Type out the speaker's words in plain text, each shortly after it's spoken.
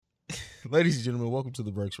Ladies and gentlemen, welcome to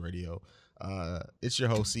the Breaks Radio. It's your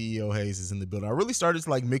host, CEO Hayes, is in the building. I really started to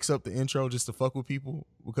like mix up the intro just to fuck with people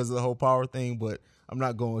because of the whole power thing, but I'm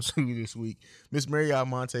not going to this week. Miss Marriott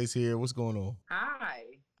Monte's here. What's going on? Hi.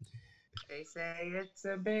 They say it's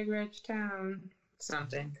a big rich town.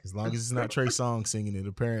 Something. As long as it's not Trey Songz singing it,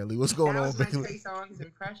 apparently. What's going on, That was my Trey Songz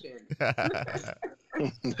impression.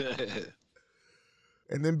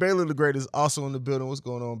 And then Baylor the Great is also in the building. What's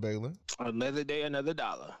going on, Baylor? Another day, another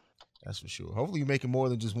dollar. That's for sure. Hopefully you're making more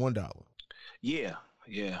than just $1. Yeah,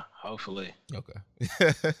 hopefully. Okay.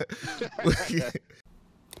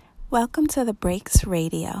 Welcome to the Breaks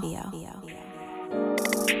Radio.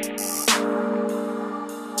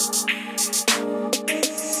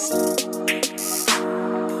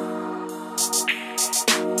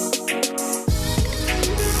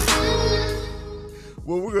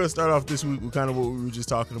 Well, we're going to start off this week with kind of what we were just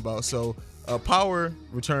talking about. So, Power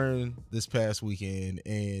returned this past weekend,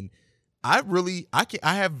 and I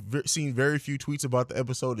have seen very few tweets about the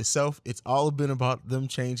episode itself. It's all been about them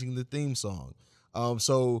changing the theme song.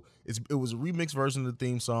 So it was a remix version of the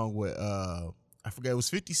theme song with I forget, it was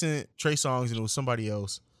 50 Cent, Trey Songz, and it was somebody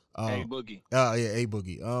else. A Boogie. A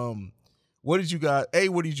Boogie. What did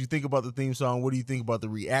you think about the theme song? What do you think about the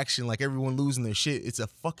reaction? Like everyone losing their shit. It's a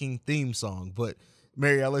fucking theme song. But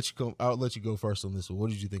Mary, I'll let you go first on this one.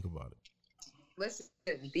 What did you think about it? Listen,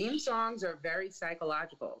 theme songs are very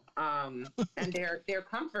psychological, and they're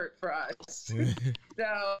comfort for us.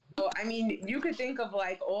 So, I mean, you could think of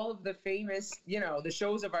like all of the famous, the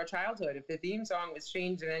shows of our childhood. If the theme song was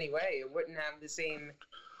changed in any way, it wouldn't have the same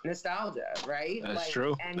nostalgia, right? That's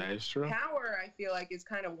true. And that is true. Power, I feel like, is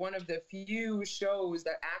kind of one of the few shows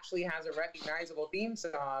that actually has a recognizable theme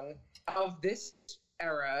song of this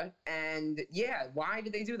era. And yeah, why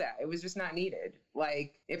did they do that? It was just not needed.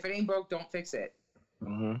 Like, if it ain't broke, don't fix it.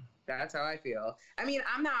 Mm-hmm. That's how I feel. I mean,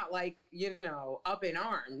 I'm not like, up in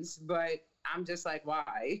arms, but I'm just like,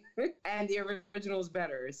 why? And the original's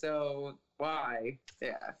better, so why?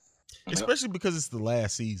 Yeah. Especially because it's the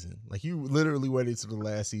last season. Like, you literally waited to the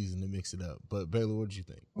last season to mix it up. But Baylor, what did you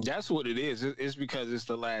think? That's what it is. It's because it's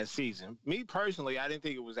the last season. Me personally, I didn't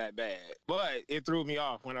think it was that bad, but it threw me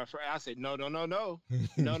off when I said, no,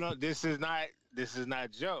 this is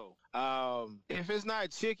not Joe. If it's not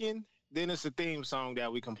chicken, then it's a theme song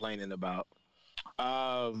that we complaining about.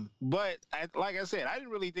 But like I said, I didn't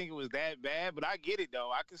really think it was that bad, but I get it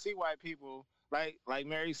though. I can see why people, like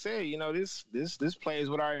Mary said, this plays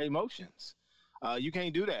with our emotions. You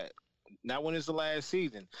can't do that. Not when it's the last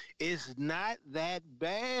season. It's not that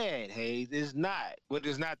bad, Hayes. It's not. But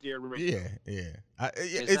it's not the original. Yeah.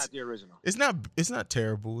 It's not the original. It's not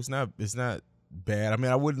terrible. It's not bad. I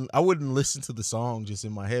mean, I wouldn't listen to the song just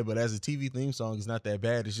in my head, but as a TV theme song, it's not that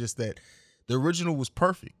bad. It's just that the original was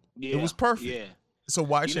perfect. Yeah, it was perfect. Yeah. So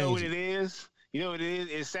why change it? You know what it is?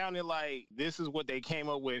 It sounded like this is what they came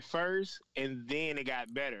up with first, and then it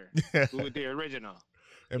got better with the original.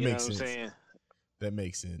 That makes sense. What I'm saying? That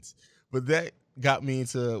makes sense. But that got me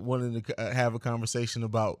into wanting to have a conversation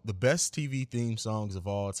about the best TV theme songs of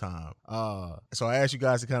all time. So I asked you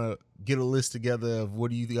guys to kind of get a list together of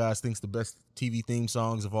what do you guys think is the best TV theme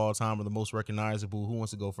songs of all time or the most recognizable. Who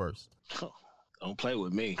wants to go first? Don't play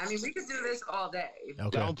with me. I mean, we could do this all day.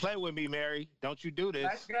 Okay. Don't play with me, Mary. Don't you do this.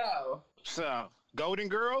 Let's go. So, Golden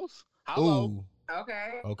Girls? Hello. Ooh.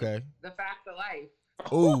 Okay. The Fact of Life.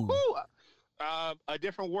 Ooh. A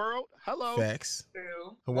Different World? Hello. Facts.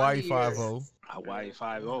 Two. Hawaii 5-0. Hawaii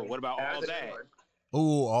 5-0. What about All That?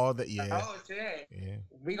 Ooh, All That, yeah. Oh, shit. Yeah.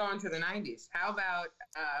 We going to the 90s. How about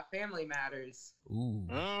Family Matters? Ooh.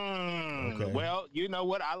 Okay. Well, you know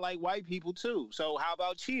what? I like white people, too. So how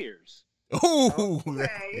about Cheers? Ooh. Okay.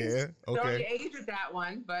 Yeah, okay. Don't age with that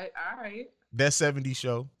one, but all right. That 70s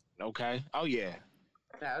show. Okay. Oh, yeah.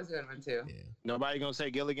 That was a good one, too. Yeah. Nobody gonna say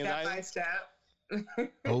Gilligan's Island? Step by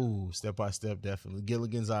Step. Oh, Step by Step, definitely.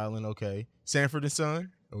 Gilligan's Island, okay. Sanford and Son,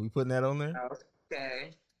 are we putting that on there?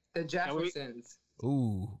 Okay. The Jeffersons.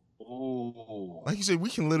 Ooh. Ooh. Like you said, we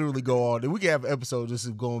can literally go all day. We can have an episode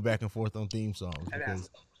just going back and forth on theme songs. Because,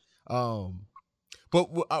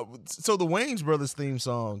 so the Wayans Brothers theme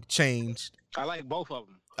song changed. I like both of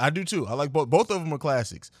them. I do too. I like both. Both of them are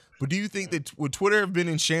classics. But do you think that would Twitter have been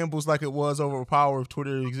in shambles like it was over Power if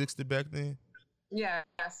Twitter existed back then? Yes,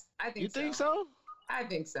 I think so. You think so? I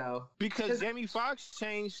think so. Because Jamie Foxx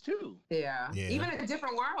changed too. Yeah. Even A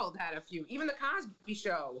Different World had a few. Even The Cosby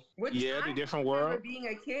Show. Which The Different I World. remember being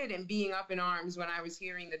a kid and being up in arms when I was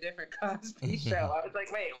hearing The Different Cosby Show. I was like,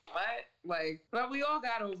 wait, what? Like, but we all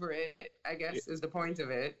got over it, I guess, is the point of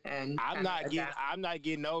it. And I'm not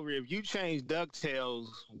getting over it. If you change DuckTales,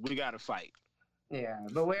 we got to fight. Yeah,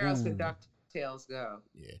 but where else did DuckTales DuckTales go.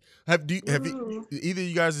 Yeah. Have either of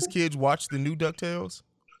you guys as kids watched the new DuckTales?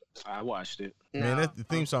 I watched it. Man, No. the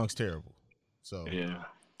theme song's terrible. So Yeah.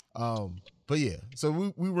 but yeah,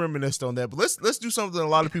 so we reminisced on that. But let's do something a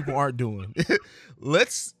lot of people aren't doing.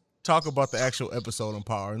 Let's talk about the actual episode on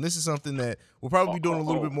Power. And this is something that we'll probably be doing a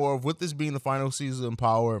little bit more of with this being the final season of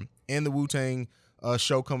Power and the Wu-Tang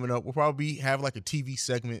show coming up. We'll probably have like a TV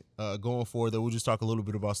segment going forward that we'll just talk a little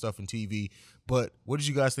bit about stuff in TV. But what did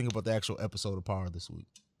you guys think about the actual episode of Power this week?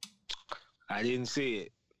 I didn't see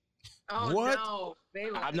it. Oh, What?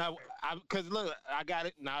 no. Because look, I got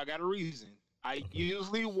it. Now I got a reason. I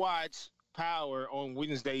usually watch Power on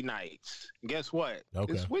Wednesday nights. Guess what?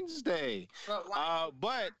 Okay. It's Wednesday. But, why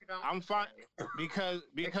But you don't I'm fine watch it? because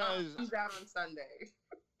It comes out on Sunday.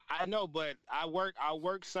 I know, but I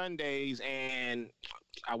work Sundays and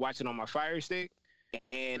I watch it on my Fire Stick.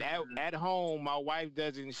 And at home, my wife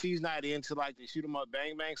doesn't. She's not into like the shoot 'em up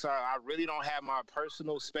bang bang. So I really don't have my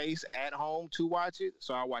personal space at home to watch it.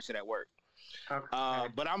 So I watch it at work. Okay.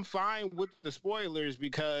 But I'm fine with the spoilers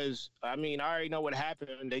because I mean I already know what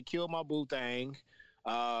happened. They killed my boo thing.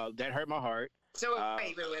 That hurt my heart. So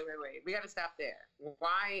wait. We got to stop there.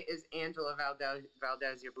 Why is Angela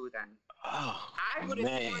Valdez your boo then? Oh, I would have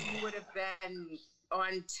man. thought you would have been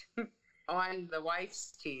on the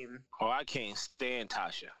wife's team. Oh, I can't stand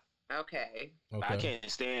Tasha. Okay. I can't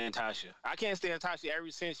stand Tasha. I can't stand Tasha ever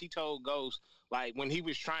since he told Ghost, like when he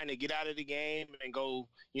was trying to get out of the game and go,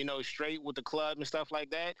 straight with the club and stuff like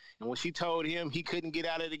that. And when she told him he couldn't get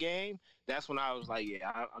out of the game, that's when I was like, yeah,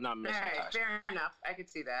 I'm not All messing with right, Tasha. fair enough. I could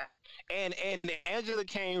see that. And Angela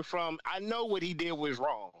came from, I know what he did was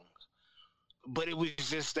wrong, but it was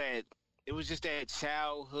just that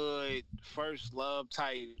childhood first love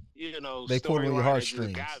type, They pulled on your storyline that just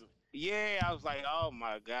heartstrings. got me. Yeah, I was like, oh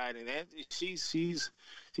my God, and she's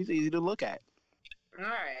easy to look at. All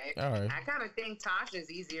right. I kind of think Tasha's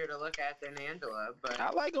easier to look at than Angela, but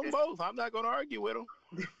I like them both. I'm not going to argue with them.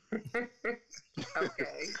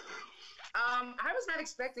 Okay. I was not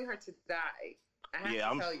expecting her to die. I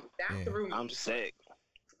have to tell you, that threw me. I'm sick.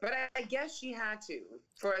 But I guess she had to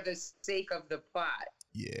for the sake of the plot.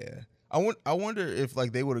 Yeah. I wonder if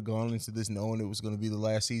like they would have gone into this knowing it was going to be the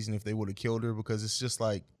last season if they would have killed her, because it's just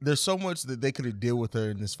like there's so much that they could have dealt with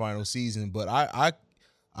her in this final season. But I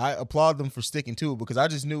applaud them for sticking to it, because I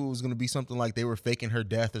just knew it was going to be something like they were faking her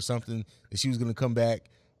death or something, that she was going to come back.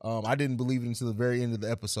 I didn't believe it until the very end of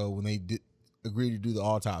the episode when they agreed to do the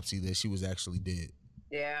autopsy that she was actually dead.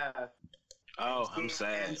 Yeah. Oh, I'm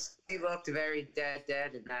sad. And she looked very dead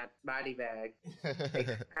in that body bag.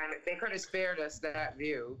 They could have spared us that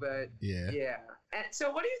view, but yeah. And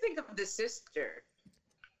so, what do you think of the sister?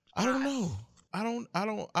 I don't know. I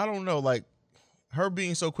don't know. Like her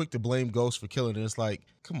being so quick to blame Ghost for killing her. It's like,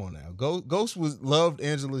 come on now. Ghost loved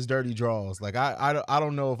Angela's dirty draws. Like I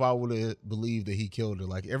don't know if I would have believed that he killed her.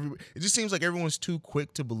 Like it just seems like everyone's too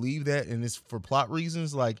quick to believe that, and it's for plot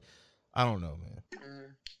reasons. Like I don't know, man.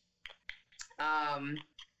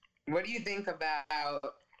 What do you think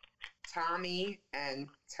about Tommy and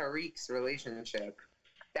Tariq's relationship?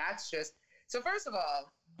 That's just so. First of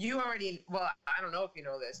all, I don't know if you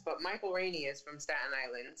know this, but Michael Rainey is from Staten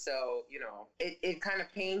Island, so it kind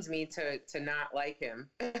of pains me to not like him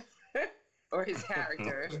or his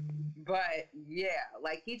character. But yeah,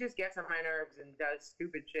 like he just gets on my nerves and does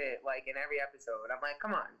stupid shit like in every episode. I'm like,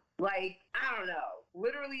 come on. Like, I don't know.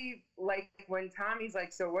 Literally, like when Tommy's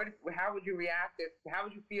like, so how would you react how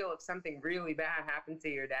would you feel if something really bad happened to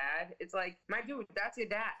your dad? It's like, my dude, that's your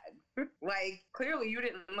dad. Like, clearly you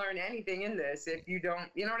didn't learn anything in this if you don't,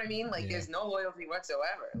 you know what I mean? Like, There's no loyalty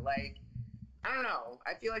whatsoever. Like, I don't know.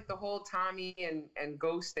 I feel like the whole Tommy and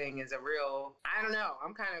Ghost thing is a real, I don't know.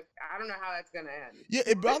 I don't know how that's going to end. Yeah,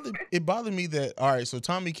 it bothered me that, all right, so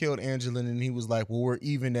Tommy killed Angela and he was like, well, we're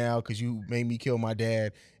even now because you made me kill my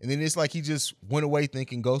dad. And then it's like he just went away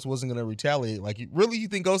thinking Ghost wasn't going to retaliate. Like, really, you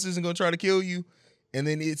think Ghost isn't going to try to kill you? And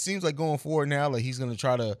then it seems like going forward now, like he's going to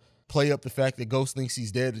try to play up the fact that Ghost thinks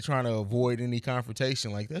he's dead to try to avoid any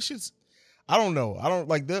confrontation. Like, that shit's, I don't know. I don't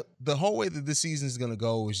like the whole way that this season is going to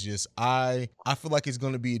go is just, I feel like it's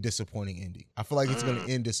going to be a disappointing ending. I feel like it's going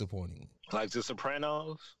to end disappointingly. Like The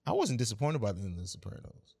Sopranos? I wasn't disappointed by the end of The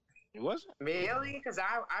Sopranos. It wasn't? Really? Because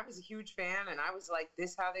I was a huge fan, and I was like,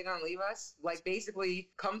 this how they gonna leave us? Like, basically,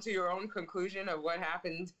 come to your own conclusion of what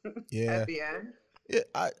happened at the end? Yeah,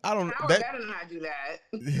 I don't know. How better not do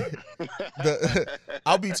that.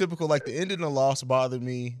 I'll be typical. Like the ending of Lost bothered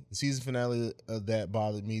me. The season finale of that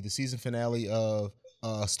bothered me. The season finale of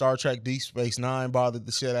Star Trek Deep Space Nine bothered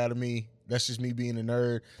the shit out of me. that's just me being a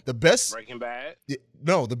nerd. The best Breaking Bad.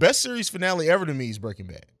 the best series finale ever to me is Breaking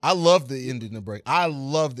Bad. I love the ending of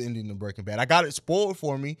Breaking Bad. I got it spoiled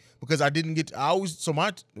for me because I didn't get.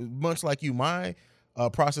 Much like you, my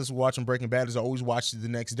process of watching Breaking Bad is I always watched it the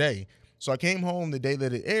next day. So I came home the day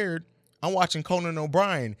that it aired. I'm watching Conan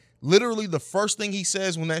O'Brien. Literally, the first thing he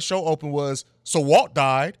says when that show opened was, "So Walt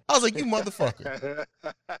died." I was like, "You motherfucker."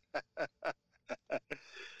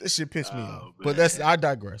 This shit pissed me off. But I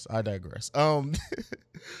digress.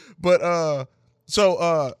 But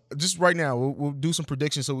just right now, we'll do some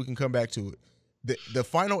predictions so we can come back to it. The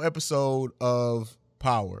final episode of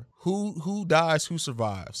Power. Who dies, who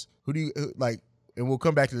survives? Who do you like? And we'll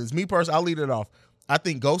come back to this. Me personally, I'll lead it off. I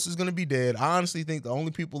think Ghost is going to be dead. I honestly think the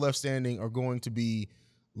only people left standing are going to be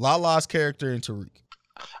Lala's character and Tariq.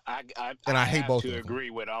 I hate both of them. Agree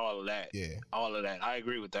with all of that. Yeah. All of that. I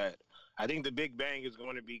agree with that. I think the Big Bang is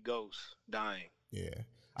going to be Ghost dying. Yeah.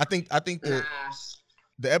 I think the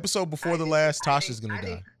episode before the last, Tasha's going to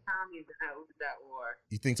die. I think Tommy's going to lose that war.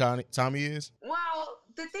 You think Tommy is? Well,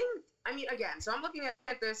 the thing, I mean, again, so I'm looking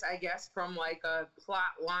at this, I guess, from like a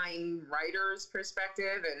plot line writer's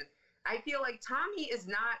perspective, and I feel like Tommy is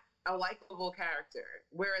not a likable character,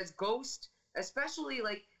 whereas Ghost, especially,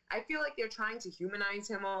 like, I feel like they're trying to humanize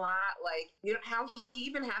him a lot, like, you know, how he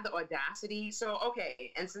even had the audacity. So,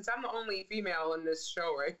 okay, and since I'm the only female in this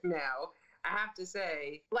show right now, I have to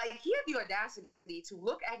say, like, he had the audacity to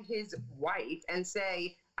look at his wife and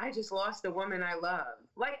say, "I just lost a woman I love."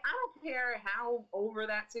 Like, I don't care how over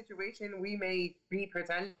that situation we may be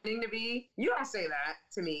pretending to be. You don't say that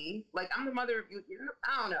to me. Like, I'm the mother of you.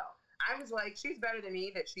 I don't know. I was like, she's better than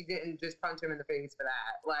me that she didn't just punch him in the face for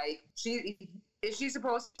that. Like, is she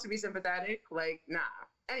supposed to be sympathetic? Like, nah.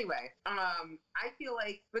 Anyway, I feel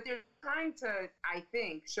like, but they're trying to, I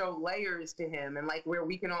think, show layers to him and like where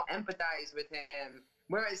we can all empathize with him.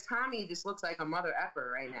 Whereas Tommy just looks like a mother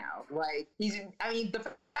effer right now. Like, the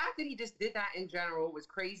fact that he just did that in general was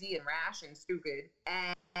crazy and rash and stupid.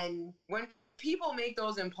 And when people make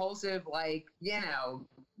those impulsive, like, you know,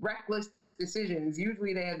 reckless decisions,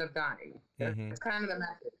 usually they end up dying. It's kind of the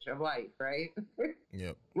message of life, right?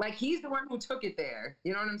 Yep. Like, he's the one who took it there.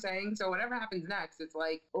 You know what I'm saying? So whatever happens next, it's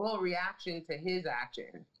like a little reaction to his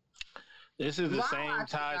action. This is the same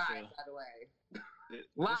Tasha. By the way. This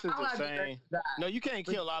is the same. No, you can't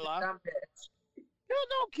kill Lala.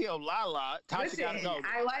 Don't kill Lala. Tasha gotta go.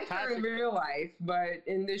 I like her in real life, but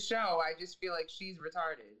in this show, I just feel like she's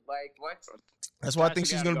retarded. Like, what? That's why I think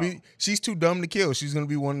she's she's too dumb to kill. She's gonna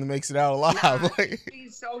be one that makes it out alive. Nah,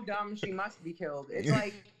 she's so dumb, she must be killed. It's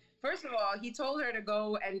like, first of all, he told her to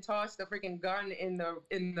go and toss the freaking gun in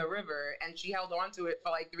the river, and she held on to it for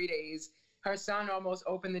like 3 days. Her son almost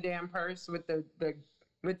opened the damn purse with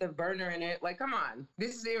the burner in it. Like, come on,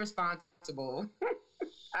 this is irresponsible.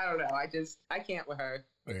 I don't know. I can't with her.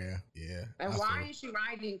 Yeah. And why is she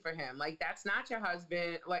riding for him? Like, that's not your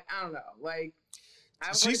husband. Like, I don't know. Like,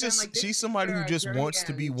 she's somebody who just wants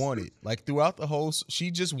to be wanted. Like, throughout the whole, she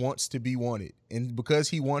just wants to be wanted, and because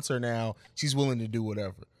he wants her now, she's willing to do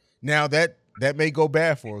whatever. Now that may go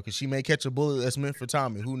bad for her because she may catch a bullet that's meant for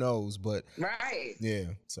Tommy. Who knows? But right. Yeah.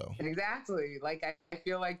 So exactly. Like, I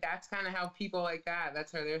feel like that's kind of how people like that.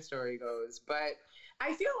 That's how their story goes. But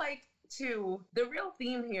I feel like, too, the real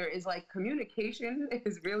theme here is like communication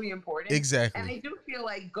is really important. Exactly. And I do feel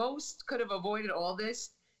like Ghost could have avoided all this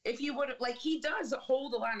if he would have, like, he does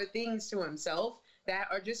hold a lot of things to himself that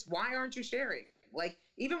are just, why aren't you sharing? Like,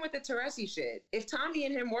 even with the Teresi shit, if Tommy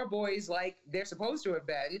and him were boys like they're supposed to have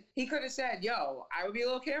been, he could have said, yo, I would be a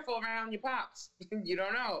little careful around your pops. You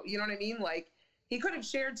don't know. You know what I mean? Like, he could have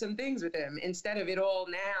shared some things with him instead of it all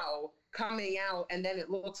now coming out and then it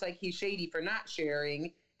looks like he's shady for not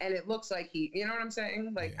sharing and it looks like he, you know what I'm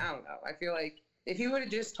saying? Like, yeah. I don't know. I feel like if he would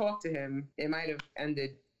have just talked to him, it might have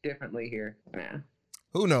ended differently here. Yeah.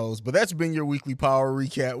 Who knows? But that's been your weekly Power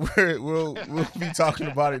recap. We'll be talking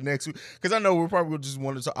about it next week because I know we're probably just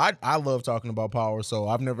want to talk. I love talking about Power, so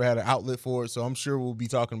I've never had an outlet for it. So I'm sure we'll be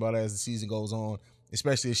talking about it as the season goes on,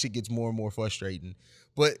 especially as shit gets more and more frustrating.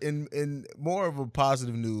 But in more of a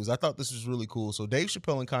positive news, I thought this was really cool. So Dave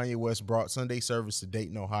Chappelle and Kanye West brought Sunday service to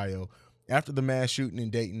Dayton, Ohio, after the mass shooting in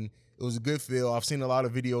Dayton. It was a good feel. I've seen a lot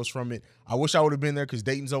of videos from it. I wish I would have been there because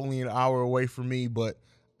Dayton's only an hour away from me, but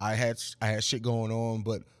I had shit going on.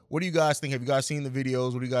 But what do you guys think? Have you guys seen the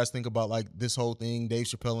videos? What do you guys think about like this whole thing, Dave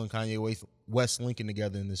Chappelle and Kanye West linking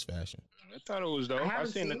together in this fashion? I thought it was dope. I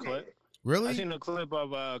seen the clip. Really? I seen a clip of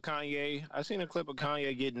Kanye. I seen a clip of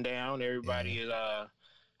Kanye getting down. Everybody is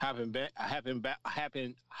hopping back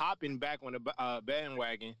on the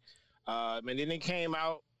bandwagon. And then it came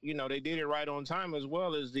out. You know, they did it right on time as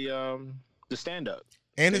well as the stand up.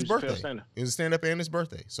 and his Dave Chappelle birthday. stand-up. It was a stand up and his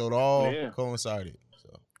birthday, so it all Yeah. coincided.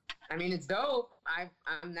 So, I mean, it's dope.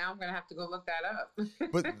 I'm now gonna have to go look that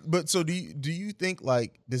up. but so do you think,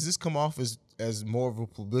 like, does this come off as more of a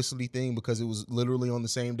publicity thing because it was literally on the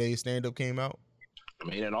same day stand up came out? I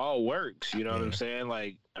mean, it all works. You know what I'm Yeah. saying?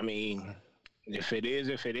 Like, I mean, if it is,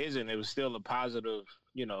 if it isn't, it was still a positive,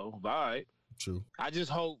 vibe. True. I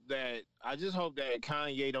just hope that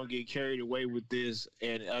Kanye don't get carried away with this,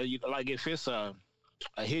 and like if it's a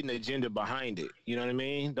hidden agenda behind it, you know what I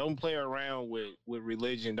mean? Don't play around with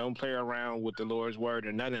religion. Don't play around with the Lord's word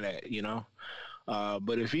or none of that,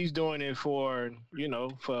 But if he's doing it for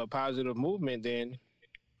a positive movement, then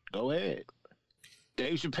go ahead.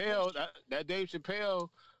 Dave Chappelle, that Dave Chappelle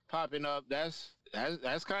popping up, that's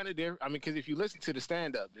kind of different. I mean, because if you listen to the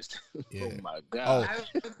stand-up, Yeah. oh my God. I was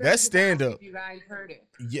curious That's stand about up. if you guys heard it.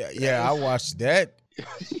 Yeah, I watched that.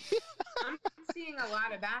 I'm seeing a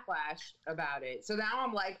lot of backlash about it. So now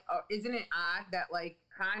I'm like, isn't it odd that like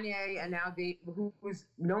Kanye and now Dave, who was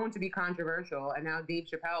known to be controversial, and now Dave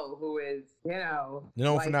Chappelle, who is,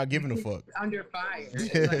 Known for not giving a fuck. under fire.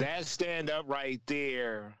 That stand-up right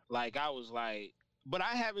there, like I was like, but I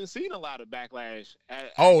haven't seen a lot of backlash.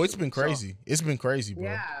 Oh, it's been crazy. It's been crazy, bro.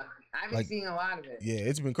 Yeah, I've been Like- seeing a lot of it. Yeah,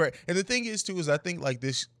 it's been crazy. And the thing is, too, is I think like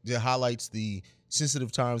this highlights the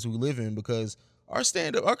sensitive times we live in because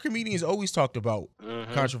our comedians always talked about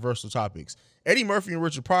Mhm. controversial topics. Eddie Murphy and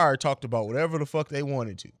Richard Pryor talked about whatever the fuck they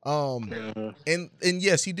wanted to. Mhm. And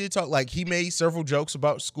yes, he did talk, like he made several jokes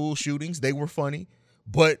about school shootings. They were funny,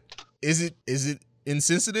 but is it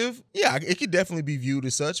insensitive? Yeah, it could definitely be viewed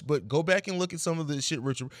as such. But go back and look at some of the shit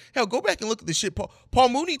go back and look at the shit Paul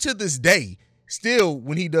Mooney to this day still,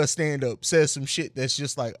 when he does stand up, says some shit that's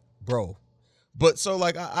just like, bro. But so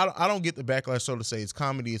like I don't get the backlash, so to say. It's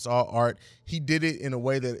comedy, it's all art. He did it in a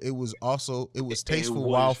way that it was tasteful,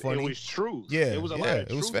 while funny. It was truth. Yeah, it was a lot yeah, of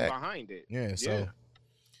it was truth fact. behind it. Yeah, so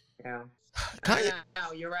Yeah. Kanye,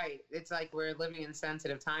 No, you're right. It's like we're living in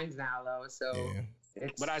sensitive times now, though. So yeah.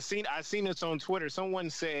 it's. But I seen this on Twitter. Someone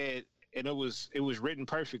said, and it was written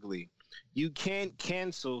perfectly. You can't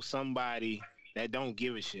cancel somebody that don't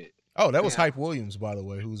give a shit. Oh, that was Yeah. Hype Williams, by the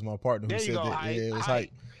way, who's my partner, who There you said go, that. Hype. Yeah, it was Hype.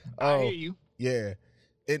 Hype. I Oh, hear you. yeah.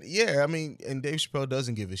 And yeah, I mean, and Dave Chappelle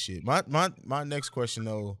doesn't give a shit. My next question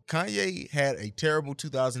though, Kanye had a terrible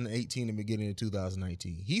 2018 and beginning of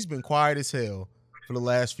 2019. He's been quiet as hell for the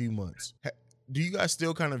last few months. Do you guys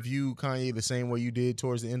still kind of view Kanye the same way you did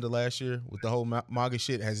towards the end of last year with the whole MAGA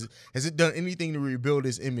shit? Has it done anything to rebuild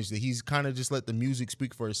his image, that he's kind of just let the music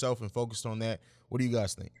speak for itself and focused on that? What do you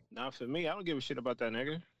guys think? Not for me. I don't give a shit about that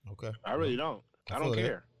nigga. Okay. I really don't. I don't feel that.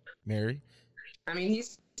 care. Mary? I mean,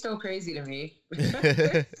 he's still crazy to me.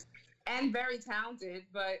 And very talented,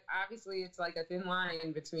 but obviously it's like a thin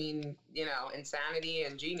line between, insanity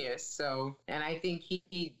and genius. So, and I think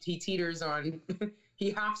he teeters on, he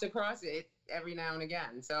hops across it every now and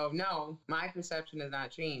again. So no, my perception has not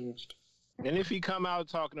changed. And if he come out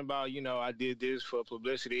talking about, I did this for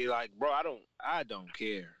publicity, like, bro, I don't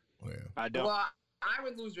care. Yeah. I don't. Well, I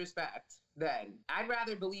would lose respect then. I'd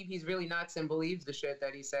rather believe he's really nuts and believes the shit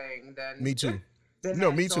that he's saying than Me too. than No,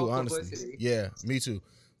 that me sole too, honestly. publicity. Yeah, me too.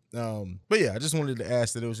 But yeah, I just wanted to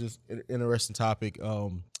ask that. It was just an interesting topic.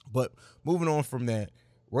 But moving on from that,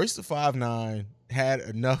 Royce the 5'9" had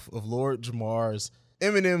enough of Lord Jamar's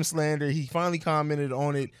Eminem slander. He finally commented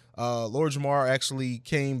on it. Lord Jamar actually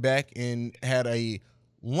came back and had a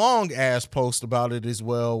long ass post about it as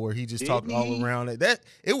well, where he just talked all around it. That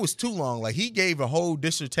it was too long. Like, he gave a whole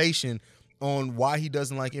dissertation on why he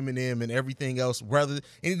doesn't like Eminem and everything else, and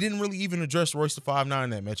he didn't really even address Royce the 5'9"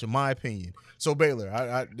 that much, in my opinion. So Baylor,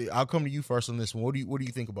 I'll come to you first on this one. What do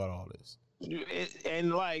you think about all this?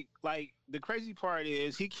 And like the crazy part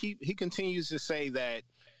is he continues to say that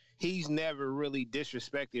he's never really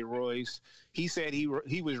disrespected Royce. He said he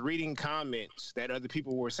was reading comments that other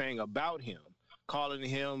people were saying about him, calling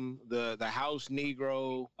him the house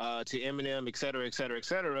Negro to Eminem, et cetera, et cetera, et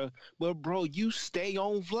cetera. But bro, you stay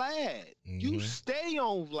on Vlad. You stay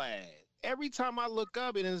on Vlad. Every time I look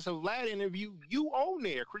up and it's a Vlad interview, you on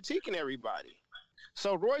there critiquing everybody.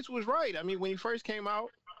 So Royce was right. I mean, when he first came out,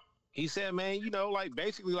 he said, man,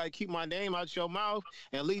 basically keep my name out your mouth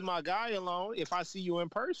and leave my guy alone. If I see you in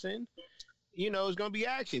person, it's going to be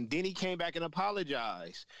action. Then he came back and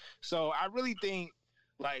apologized. So I really think,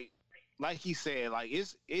 like he said,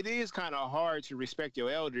 it is kind of hard to respect your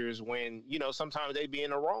elders when, sometimes they be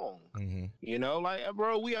in the wrong.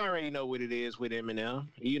 Bro, we already know what it is with Eminem.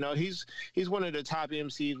 He's one of the top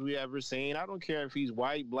MCs we ever seen. I don't care if he's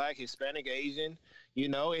white, black, Hispanic, Asian. you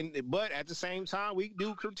know. And but at the same time, we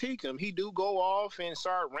do critique him. He do go off and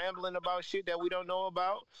start rambling about shit that we don't know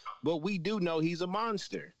about, but we do know he's a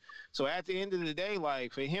monster. So at the end of the day,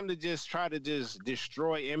 like for him to just try to just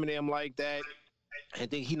destroy Eminem like that and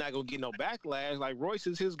think he not gonna get no backlash, like Royce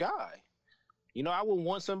is his guy. You know, I would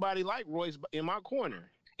want somebody like Royce in my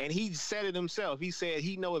corner. And he said it himself. He said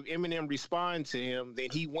he know if Eminem responds to him, then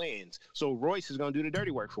he wins. So Royce is gonna do the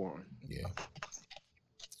dirty work for him. Yeah.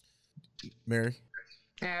 Mary?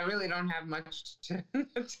 Yeah, I really don't have much to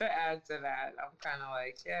add to that. I'm kind of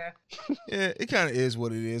like, yeah. Yeah, it kind of is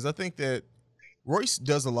what it is. I think that Royce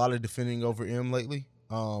does a lot of defending over M lately.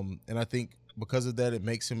 And I think because of that, it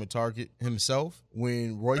makes him a target himself.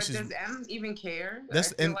 When Royce But does M even care?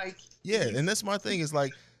 That's I feel like and that's my thing. Is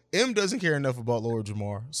like M doesn't care enough about Lord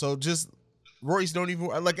Jamar. So just Royce don't even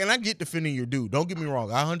like. And I get defending your dude. Don't get me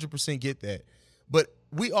wrong. I 100% get that. But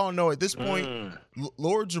we all know at this point,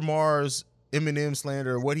 Lord Jamar's Eminem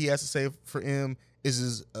slander, what he has to say for M, is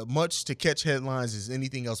as much to catch headlines as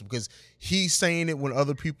anything else because he's saying it when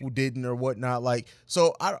other people didn't or whatnot. Like,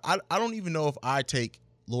 so I don't even know if I take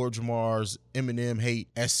Lord Jamar's Eminem hate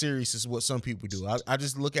as serious as what some people do. I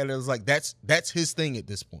just look at it as like that's his thing at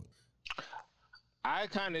this point. I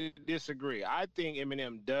kind of disagree. I think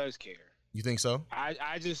Eminem does care. You think so?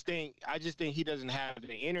 I just think he doesn't have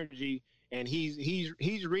the energy, and he's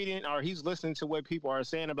reading or he's listening to what people are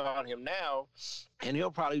saying about him now, and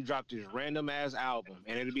he'll probably drop this random ass album,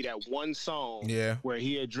 and it'll be that one song where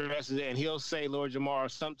he addresses it, and he'll say Lord Jamar or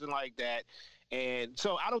something like that. And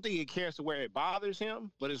so I don't think he cares to where it bothers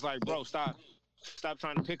him, but it's like, bro, stop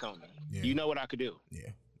trying to pick on me. Yeah. You know what I could do.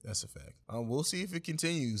 Yeah, that's a fact. We'll see if it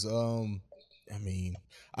continues. I mean,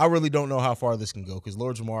 I really don't know how far this can go because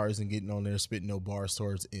Lord Jamar isn't getting on there spitting no bars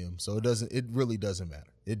towards M, so it really doesn't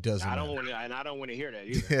matter. It doesn't. I don't want to hear that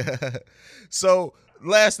either. So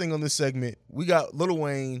last thing on this segment, we got Lil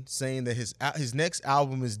Wayne saying that his next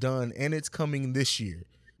album is done and it's coming this year.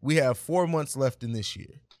 We have 4 months left in this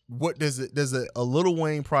year. What does a Lil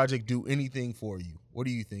Wayne project do anything for you? What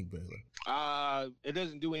do you think, Baylor? It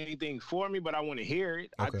doesn't do anything for me, but I want to hear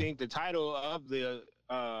it. Okay. I think the title of the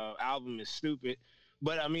album is stupid,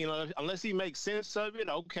 but I mean, unless he makes sense of it,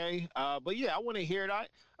 okay. But yeah, I want to hear it.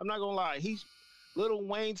 I'm not gonna lie. Lil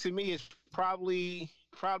Wayne to me is probably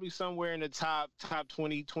somewhere in the top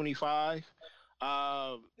 20, 25.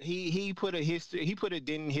 He put a dent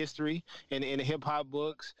in history in the hip hop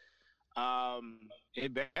books.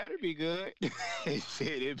 It better be good.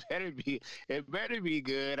 It better be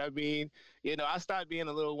good. I mean, you know, I stopped being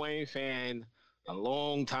a Lil Wayne fan a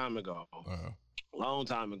long time ago. Long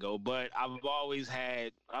time ago, but I've always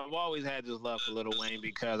had this love for Lil Wayne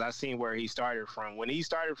because I seen where he started from. When he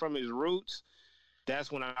started from his roots,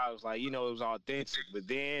 that's when I was like, you know, it was authentic. But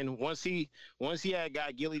then once he had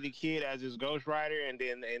got Gilly the Kid as his ghostwriter, and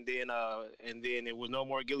then it was no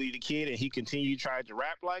more Gilly the Kid, and he continued tried to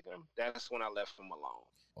rap like him. That's when I left him alone.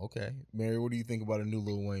 Okay, Mary, what do you think about a new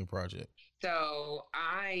Lil Wayne project? So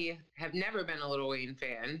I have never been a Lil Wayne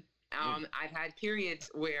fan. I've had periods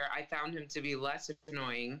where I found him to be less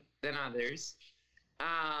annoying than others.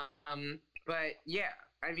 But yeah,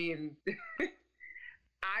 I mean,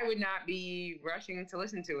 I would not be rushing to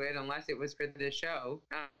listen to it unless it was for the show.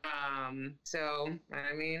 So,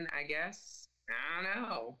 I mean, I guess, I don't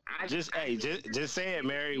know. Just say it,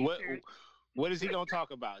 Mary. What is he going to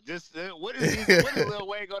talk about? What is Lil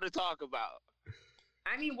Wayne going to talk about?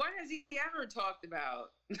 I mean, what has he ever talked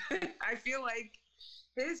about? I feel like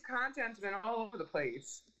his content's been all over the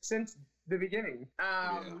place since the beginning.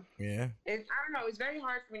 I don't know. It's very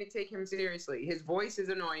hard for me to take him seriously. His voice is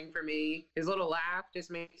annoying for me. His little laugh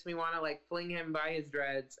just makes me want to like fling him by his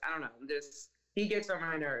dreads. I don't know. He gets on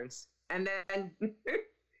my nerves. And then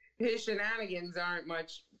his shenanigans aren't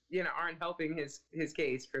helping his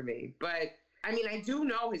case for me. But I mean, I do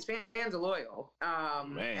know his fans are loyal.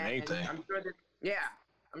 Man, ain't they?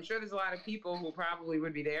 I'm sure there's a lot of people who probably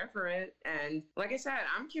would be there for it. And like I said,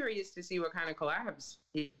 I'm curious to see what kind of collabs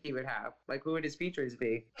he would have. Like, who would his features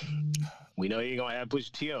be? We know you're going to have Pusha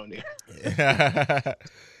T on there.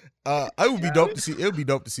 It would be dope to see. It would be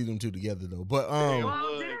dope to see them two together, though. But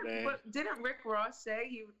didn't Rick Ross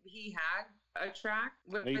say he had a track?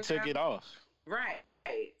 He took it off. Right.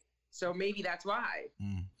 So maybe that's why.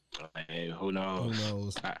 Hey, who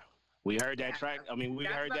knows? We heard that track. I mean, we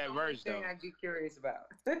heard that verse, though. I'd be curious about.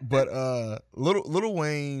 But Lil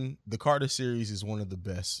Wayne, the Carter series is one of the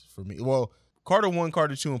best for me. Well, Carter 1,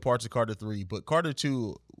 Carter 2, and parts of Carter 3. But Carter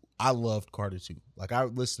 2, I loved Carter 2. Like, I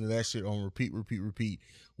listened to that shit on repeat.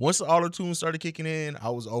 Once the auto-tune started kicking in, I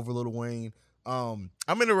was over Lil Wayne. I'm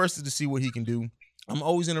interested to see what he can do. I'm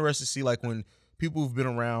always interested to see, like, when people who've been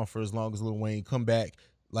around for as long as Lil Wayne come back,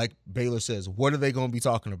 like Baylor says, what are they going to be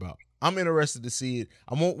talking about? I'm interested to see it.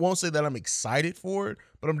 I won't say that I'm excited for it,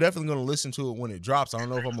 but I'm definitely going to listen to it when it drops. I don't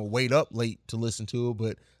know if I'm going to wait up late to listen to it,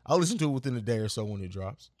 but I'll listen to it within a day or so when it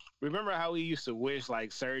drops. Remember how we used to wish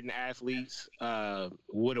like certain athletes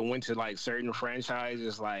would have went to like certain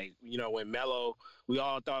franchises, like, you know, when Melo, we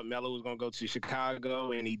all thought Melo was gonna go to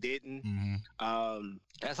Chicago and he didn't. Mm-hmm.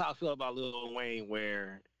 That's how I feel about Lil Wayne,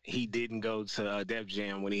 where he didn't go to Def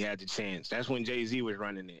Jam when he had the chance. That's when Jay-Z was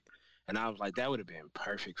running it, and I was like, that would have been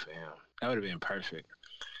perfect for him. That would have been perfect.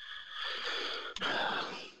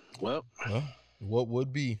 Well, what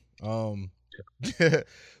would be?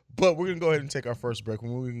 But we're going to go ahead and take our first break.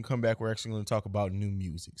 When we can come back, we're actually going to talk about new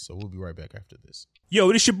music. So we'll be right back after this.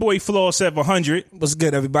 Yo, this your boy Flaw 700. What's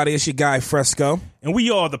good, everybody? It's your guy, Fresco. And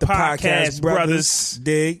we are the Podcast Brothers.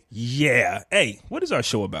 Dig. Yeah. Hey, what is our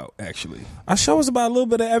show about, actually? Our show is about a little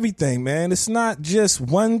bit of everything, man. It's not just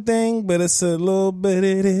one thing, but it's a little bit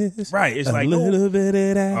of this. Right. It's a like little bit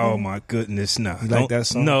of that. Oh, my goodness. Nah. You like that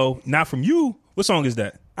song? No, not from you. What song is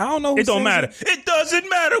that? I don't know. It don't matter. It doesn't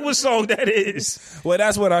matter what song that is. Well,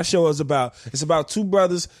 that's what our show is about. It's about two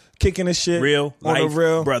brothers kicking the shit. Real life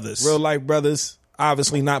brothers. Real life brothers.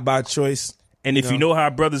 Obviously not by choice. And if you know how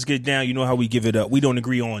brothers get down, you know how we give it up. We don't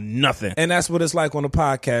agree on nothing. And that's what it's like on the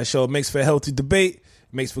podcast show. It makes for healthy debate,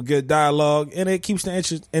 makes for good dialogue, and it keeps the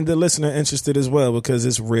interest and the listener interested as well because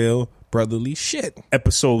it's real brotherly shit.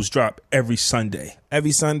 Episodes drop every Sunday.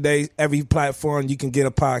 Every Sunday, every platform you can get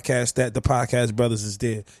a podcast that the Podcast Brothers is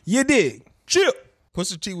there. You dig? Chill.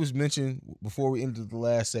 Pusha T was mentioned before we ended the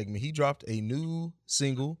last segment. He dropped a new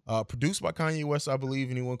single produced by Kanye West, I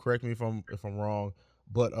believe. Anyone correct me if I'm wrong,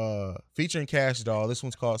 but featuring Cash Doll. This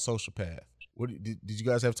one's called Sociopath. Did you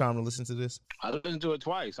guys have time to listen to this? I listened to it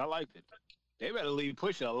twice. I liked it. They better leave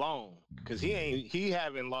Pusha alone because he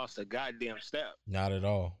haven't lost a goddamn step. Not at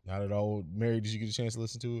all. Not at all. Mary, did you get a chance to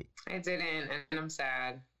listen to it? I didn't, and I'm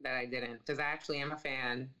sad that I didn't because I actually am a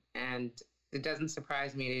fan, and it doesn't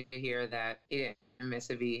surprise me to hear that he didn't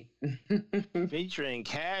miss a beat. Featuring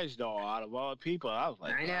Cash Doll out of all people, I was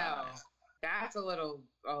like, I know. That's a little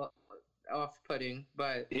off-putting,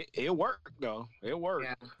 but it worked though. It worked.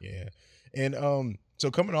 Yeah. And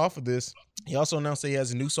so coming off of this, he also announced that he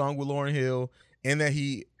has a new song with Lauryn Hill and that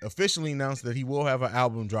he officially announced that he will have an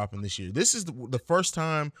album dropping this year. This is the first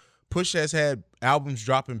time Push has had albums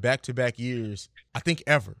dropping back-to-back years, I think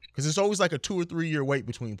ever. Because it's always like a 2 or 3 year wait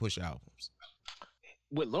between Push albums.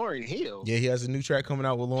 With Lauryn Hill? Yeah, he has a new track coming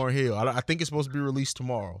out with Lauryn Hill. I think it's supposed to be released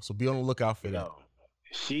tomorrow, so be on the lookout for that.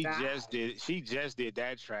 She just did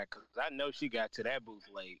that track because I know she got to that booth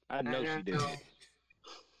late. I know she did.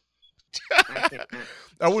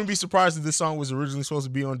 I wouldn't be surprised if this song was originally supposed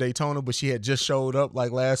to be on Daytona, but she had just showed up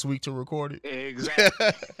like last week to record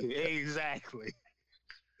it. Exactly.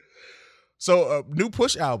 So, new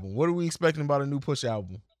Push album. What are we expecting about a new Push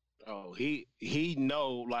album? Oh, he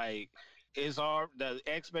know like the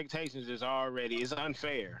expectations is already it's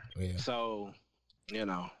unfair. Yeah. So,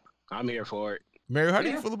 I'm here for it. Mary, how do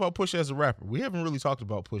you feel about Push as a rapper? We haven't really talked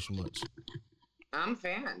about Push much. I'm a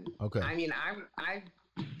fan. Okay. I mean,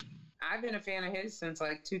 I've been a fan of his since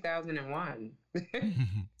like 2001.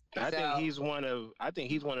 I think he's one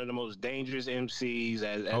of the most dangerous MCs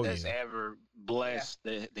that's ever blessed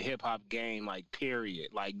the hip hop game, like period.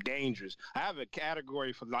 Like dangerous. I have a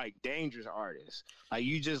category for like dangerous artists. Like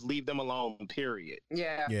you just leave them alone, period.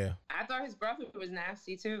 Yeah. Yeah. I thought his brother was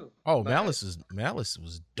nasty too. Oh, Malice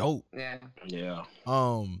was dope. Yeah. Yeah.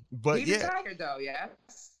 But he retired though,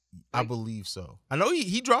 yes. I believe so. I know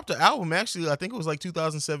he dropped an album. Actually, I think it was like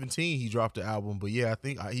 2017. He dropped the album, but yeah, I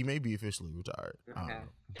think he may be officially retired. Okay.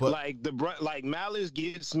 But like Malice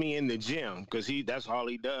gets me in the gym because that's all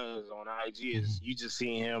he does on IG is you just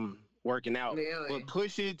see him working out. Really? But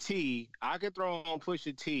Pusha T, I could throw on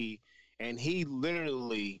Pusha T, and he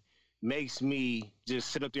literally makes me just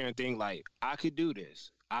sit up there and think like I could do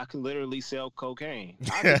this. I can literally sell cocaine.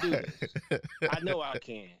 I can do this. I know I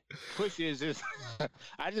can. Push is just,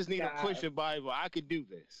 I just need a Push Bible. I could do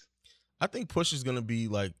this. I think Push is gonna be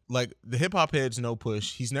like the hip hop heads know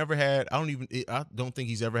Push. He's never had. I don't think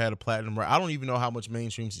he's ever had a platinum. I don't even know how much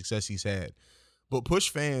mainstream success he's had. But Push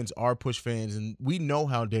fans are Push fans, and we know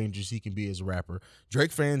how dangerous he can be as a rapper.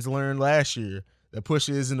 Drake fans learned last year that Push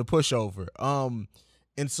isn't a pushover.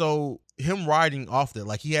 And so him riding off that,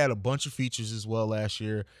 like he had a bunch of features as well last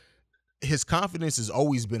year. His confidence has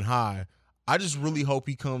always been high. I just really hope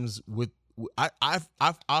he comes with. I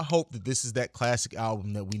hope that this is that classic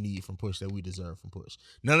album that we need from Push, that we deserve from Push.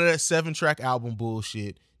 None of that 7-track album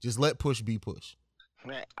bullshit. Just let Push be Push.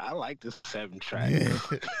 Man, I like this 7-track.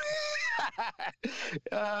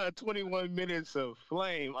 21 minutes of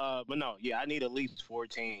flame. But no, yeah, I need at least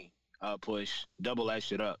 14 push. Double that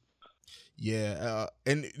shit up. Yeah,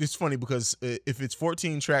 and it's funny because if it's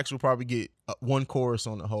 14 tracks, we'll probably get one chorus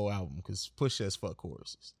on the whole album because Push has fuck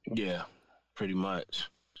choruses. Yeah, pretty much.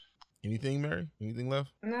 Anything, Mary? Anything left?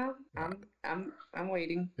 No, I'm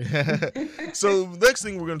waiting. So next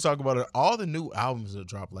thing we're going to talk about are all the new albums that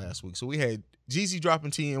dropped last week. So we had Jeezy dropping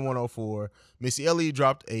TN 104, Missy Elliott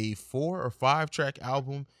dropped a 4 or 5 track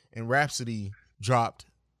album, and Rhapsody dropped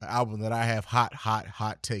an album that I have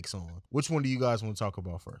hot takes on. Which one do you guys want to talk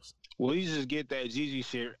about first? Well, you just get that Jeezy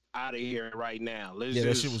shit out of here right now. That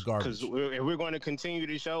shit was garbage. Because if we're going to continue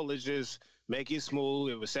the show, let's just make it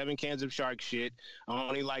smooth. It was 7 cans of shark shit. I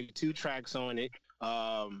only like 2 tracks on it.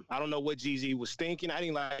 I don't know what Jeezy was thinking. I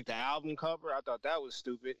didn't like the album cover. I thought that was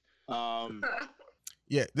stupid.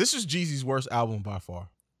 Yeah, this is Jeezy's worst album by far.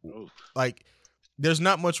 Oof. Like, there's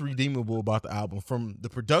not much redeemable about the album. From the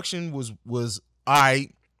production was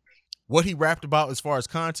alright. What he rapped about as far as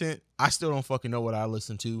content, I still don't fucking know what I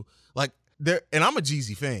listened to. Like, and I'm a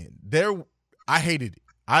Jeezy fan. I hated it.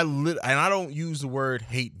 And I don't use the word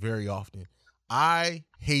hate very often. I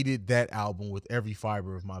hated that album with every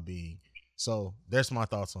fiber of my being. So that's my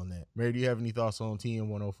thoughts on that. Mary, do you have any thoughts on TN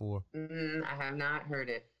 104? I have not heard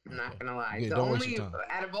it. I'm not gonna lie. Yeah,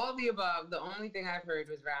 Out of all the above, the only thing I've heard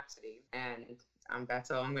was Rhapsody, and that's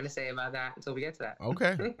all I'm gonna say about that until we get to that.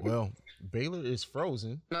 Okay. Well, Baylor is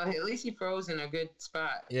frozen. Well, at least he froze in a good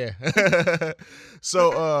spot. Yeah.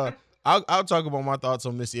 So I'll talk about my thoughts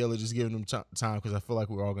on Missy Elliott, just giving them time because I feel like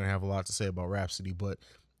we're all gonna have a lot to say about Rhapsody. But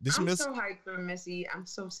I'm so hyped for Missy. I'm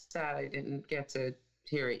so sad I didn't get to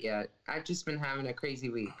hear it yet. I've just been having a crazy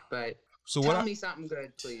week. But tell me something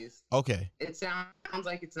good, please. Okay. It sounds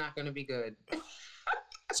like it's not gonna be good.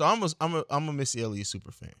 So I'm a Missy Elliott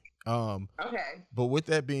super fan. Okay. But with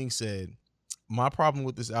that being said, my problem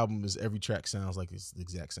with this album is every track sounds like it's the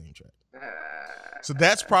exact same track. So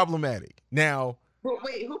that's problematic. Now,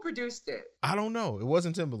 wait, who produced it? I don't know. It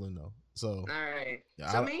wasn't Timbaland though. So all right.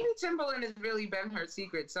 Yeah, so maybe Timbaland has really been her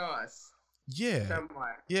secret sauce. Yeah.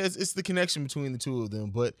 Somewhat. Yeah, it's the connection between the two of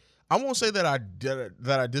them. But I won't say that I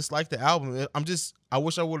dislike the album. I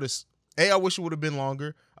wish I would have. I wish it would have been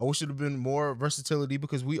longer. I wish it would have been more versatility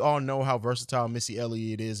because we all know how versatile Missy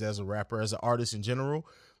Elliott is as a rapper, as an artist in general.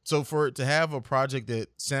 So for it to have a project that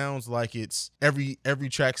sounds like it's every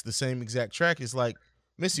track's the same exact track, it's like,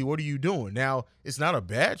 Missy, what are you doing? Now, it's not a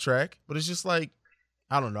bad track, but it's just like,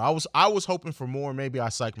 I don't know. I was hoping for more. Maybe I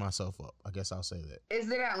psyched myself up. I guess I'll say that.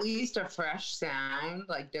 Is it at least a fresh sound?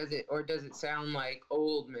 Like, does it sound like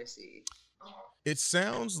old Missy? It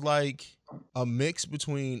sounds like a mix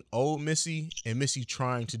between old Missy and Missy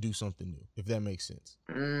trying to do something new, if that makes sense.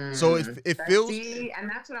 So it feels... See, and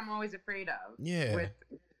that's what I'm always afraid of. Yeah. With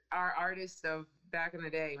our artists of back in the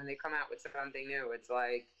day, when they come out with something new, it's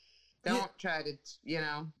like, don't try to,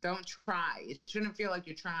 don't try. It shouldn't feel like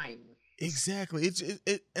you're trying. Exactly.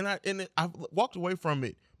 I walked away from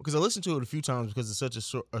it because I listened to it a few times because it's such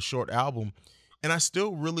a short album, and I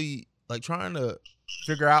still really like trying to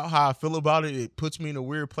figure out how I feel about it. It puts me in a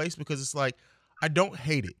weird place because it's like I don't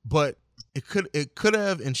hate it, but it could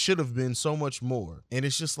have and should have been so much more. And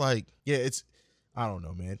it's just like, yeah, I don't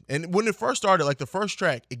know, man. And when it first started, like the first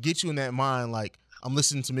track, it gets you in that mind like, I'm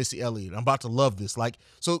listening to Missy Elliott. I'm about to love this. Like,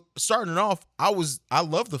 so starting off, I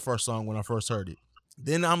loved the first song when I first heard it.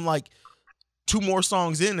 Then I'm like 2 more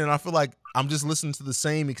songs in, and I feel like I'm just listening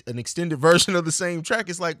to an extended version of the same track.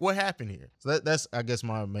 It's like, what happened here? So that's I guess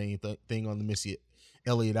my main thing on the Missy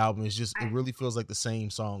Elliott album is just it really feels like the same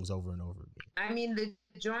songs over and over again. I mean, the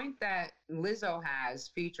joint that Lizzo has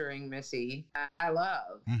featuring Missy, I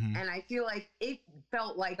love. Mm-hmm. And I feel like it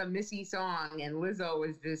felt like a Missy song, and Lizzo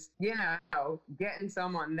was just, getting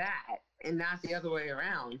some on that and not the other way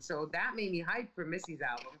around. So that made me hyped for Missy's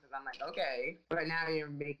album because I'm like, okay. But now you're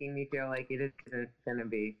making me feel like it isn't gonna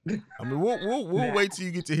be. I mean, we'll wait till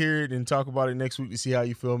you get to hear it and talk about it next week to see how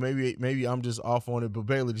you feel. Maybe I'm just off on it. But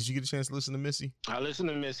Baylor, did you get a chance to listen to Missy? I listened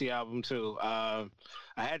to Missy album too. I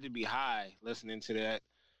had to be high listening to that.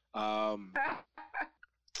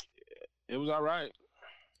 It was all right.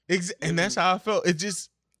 And that's how I felt. It just,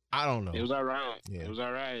 I don't know. It was all right. Yeah. It was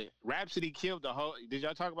all right. Rhapsody killed the whole. Did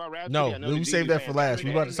y'all talk about Rhapsody? No, we saved that for last.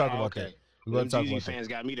 We're about to talk about that. We're about to talk about fans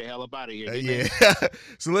got me the hell up out of here. Yeah.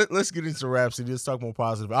 So let's get into Rhapsody. Let's talk more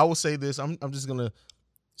positive. I will say this. I'm just gonna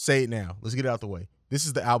say it now. Let's get it out the way. This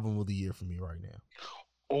is the album of the year for me right now.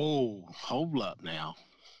 Oh, hold up now.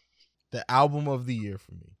 The album of the year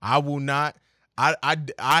for me. I will not.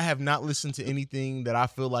 I have not listened to anything that I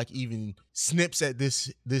feel like even snips at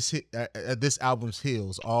this album's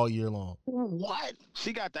heels all year long. What?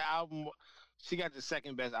 She got the album. She got the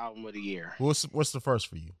second best album of the year. What's the first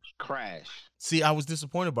for you? Crash. See, I was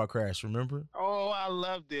disappointed by Crash. Remember? Oh, I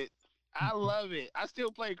loved it. I love it. I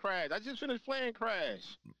still play Crash. I just finished playing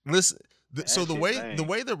Crash. Listen, so the way bang.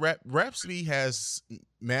 the Rhapsody has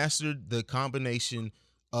mastered the combination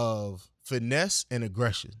of finesse and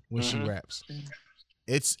aggression when she raps,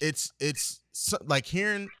 it's like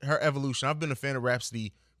hearing her evolution. I've been a fan of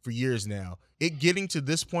Rhapsody for years now. It getting to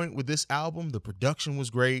this point with this album, the production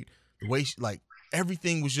was great. The way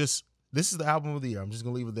everything was just. This is the album of the year. I'm just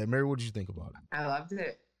gonna leave it there. Mary, what did you think about it? I loved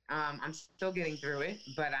it. I'm still getting through it,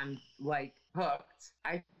 but I'm like hooked.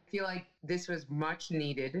 I feel like this was much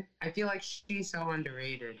needed. I feel like she's so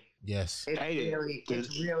underrated. Yes.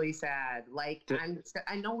 It's really sad. Like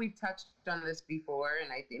I know we've touched on this before,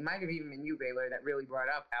 and it might have even been you, Baylor, that really brought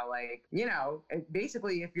up how, like, you know,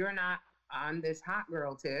 basically if you're not on this hot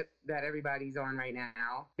girl tip that everybody's on right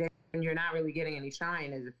now, then you're not really getting any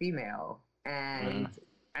shine as a female. And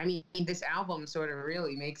I mean, this album sort of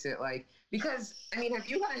really makes it like, because I mean, have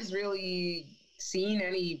you guys really seen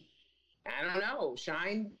any, I don't know,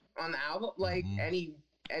 shine on the album? Like anything?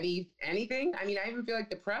 I mean, I even feel like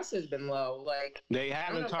the press has been low. Like they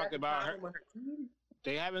haven't talked about her.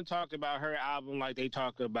 They haven't talked about her album like they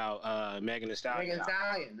talked about Megan Thee Stallion.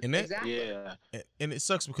 And that, exactly. Yeah. And it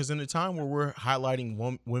sucks because in a time where we're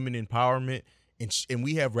highlighting women empowerment, and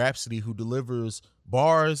we have Rhapsody who delivers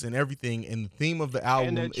bars and everything, and the theme of the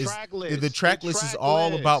album the track list is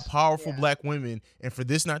all about powerful black women, and for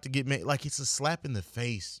this not to get made, like, it's a slap in the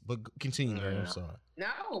face. But continue, Mary, I'm sorry.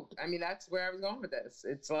 No, I mean, that's where I was going with this.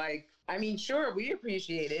 It's like, I mean, sure, we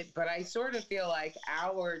appreciate it, but I sort of feel like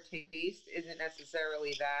our taste isn't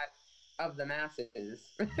necessarily that of the masses.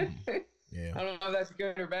 Yeah. I don't know if that's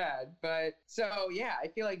good or bad, but so yeah, I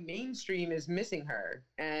feel like mainstream is missing her,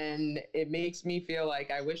 and it makes me feel like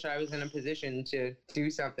I wish I was in a position to do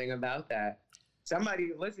something about that.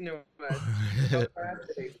 Somebody listen to us.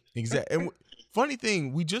 Exactly. And funny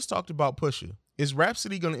thing, we just talked about Pusha. Is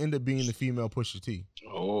Rhapsody going to end up being the female Pusha T?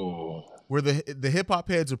 Oh. Where the hip hop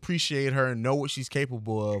heads appreciate her and know what she's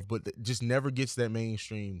capable of, but just never gets that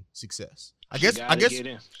mainstream success. I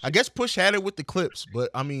guess Push had it with the Clips, but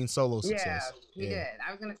I mean solo success. Yeah, he did.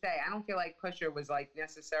 I was gonna say, I don't feel like Pusha was like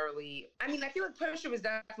necessarily. I mean, I feel like Pusha was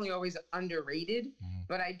definitely always underrated,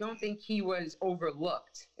 but I don't think he was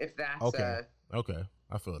overlooked. If that's okay,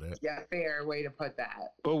 I feel that. Yeah, fair way to put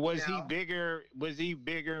that. But was he bigger? Was he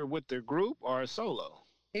bigger with the group or solo?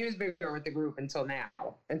 He was bigger with the group until now.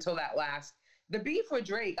 Until that last. The beef with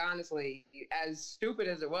Drake, honestly, as stupid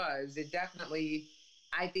as it was, it definitely,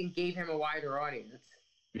 I think, gave him a wider audience.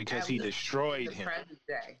 Because he destroyed him. Present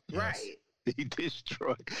day. Yes. Right. He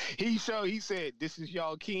destroyed. He said, "This is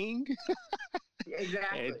y'all king."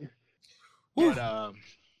 Exactly. But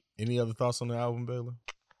any other thoughts on the album, Baylor?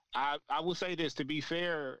 I will say this, to be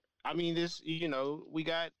fair. I mean, this, you know, we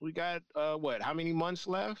got what? How many months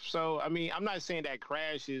left? So, I mean, I'm not saying that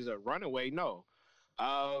Crash is a runaway. No,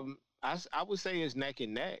 I would say it's neck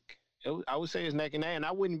and neck. I would say it's neck and neck, and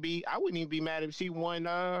I wouldn't even be mad if she won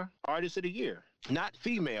Artist of the Year, not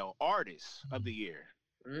female Artist of the Year.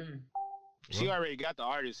 She already got the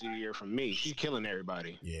Artist of the Year from me. She's killing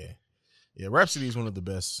everybody. Yeah. Rhapsody is one of the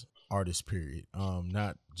best artists. Period.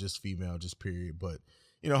 Not just female, just period. But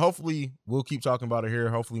you know, hopefully we'll keep talking about her here.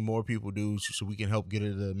 Hopefully more people do, so we can help get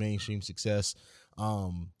her to mainstream success.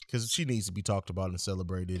 Because she needs to be talked about and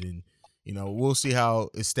celebrated. And you know, we'll see how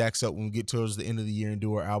it stacks up when we get towards the end of the year and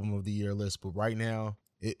do our album of the year list. But right now,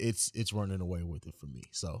 it's running away with it for me.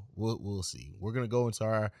 So we'll see. We're gonna go into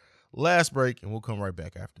our last break, and we'll come right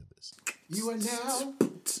back after this. You are now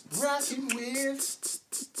rocking with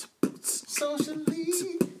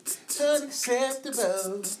Socially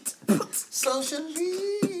Unacceptable.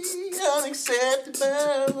 Socially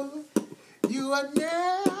Unacceptable. You are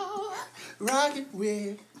now rocking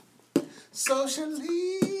with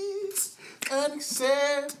Socially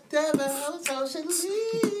Unacceptable. Socially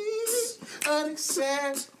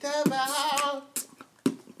Unacceptable.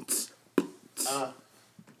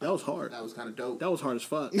 That was hard. That was kind of dope. That was hard as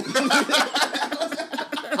fuck.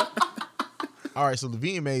 All right, so the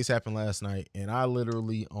VMAs happened last night, and I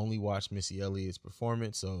literally only watched Missy Elliott's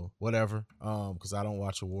performance, so whatever, because I don't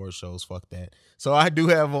watch award shows, fuck that. So I do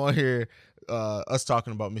have on here us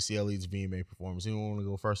talking about Missy Elliott's VMA performance. Anyone want to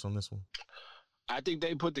go first on this one? I think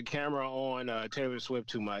they put the camera on Taylor Swift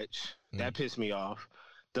too much. That pissed me off.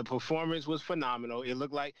 The performance was phenomenal. It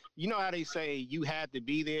looked like, you know how they say you had to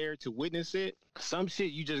be there to witness it? Some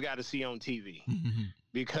shit you just got to see on TV.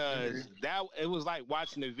 Because it was like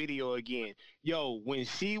watching the video again. Yo, when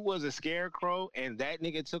she was a scarecrow and that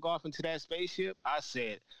nigga took off into that spaceship, I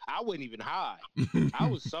said, I wouldn't even hide. I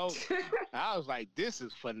was like, this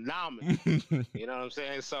is phenomenal. You know what I'm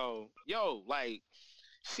saying? So, yo, like,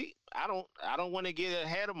 I don't want to get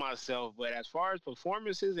ahead of myself, but as far as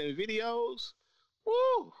performances and videos,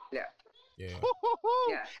 woo. Yeah. Yeah.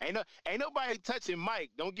 Ain't nobody touching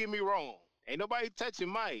Mike. Don't get me wrong. Ain't nobody touching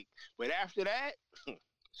Mike. But after that,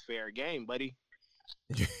 it's fair game, buddy.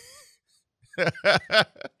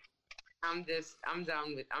 I'm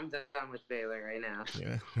done with Baylor right now.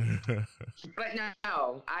 Yeah. But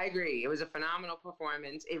no, I agree. It was a phenomenal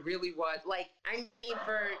performance. It really was. Like, I mean,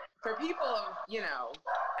 for people of, you know,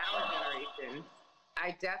 our generation,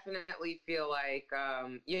 I definitely feel like,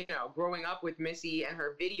 you know, growing up with Missy and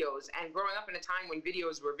her videos, and growing up in a time when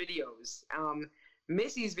videos were videos,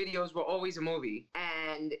 Missy's videos were always a movie,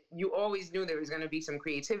 and you always knew there was going to be some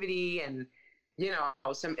creativity and, you know,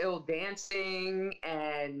 some ill dancing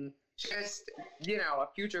and just, you know, a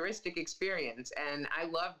futuristic experience. And I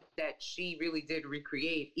loved that she really did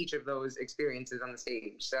recreate each of those experiences on the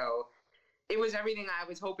stage. So it was everything I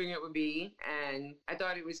was hoping it would be. And I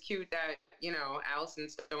thought it was cute that, you know, Allison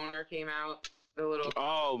Stoner came out, the little...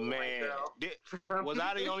 Oh, man. Was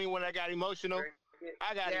I the only one that got emotional?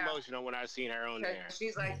 I got emotional when I seen her on there.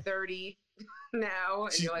 She's like 30 now,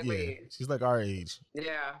 and you're like, wait. She's like our age.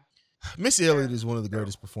 Yeah. Missy Elliott is one of the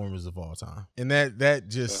greatest performers of all time, and that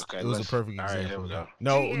just it was a perfect example. Right, here we go.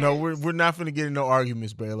 No, we're not going to get in no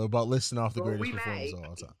arguments, Baylor, about listing off the greatest performers of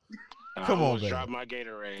all time. Come on, Baylor. Drop my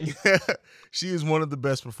Gatorade. She is one of the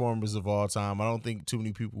best performers of all time. I don't think too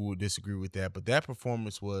many people would disagree with that, but that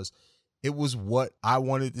performance was what I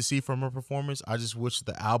wanted to see from her performance. I just wish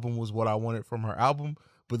the album was what I wanted from her album.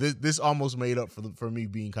 But this almost made up for me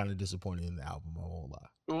being kind of disappointed in the album. I won't lie.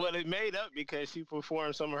 Well, it made up because she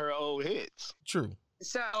performed some of her old hits. True.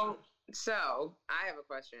 So I have a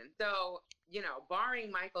question. So, you know,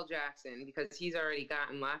 barring Michael Jackson, because he's already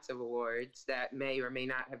gotten lots of awards that may or may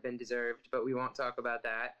not have been deserved, but we won't talk about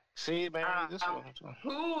that. See, man, this one.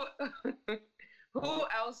 Who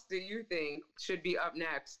else do you think should be up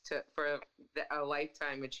next for a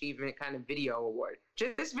Lifetime Achievement kind of video award?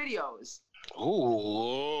 Just videos.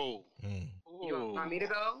 Ooh. You want me to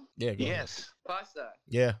go? Yeah, go yes. Busta.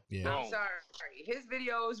 Yeah. I'm sorry. His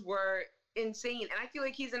videos were insane, and I feel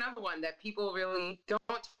like he's another one that people really don't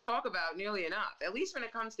talk about nearly enough, at least when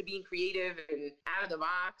it comes to being creative and out of the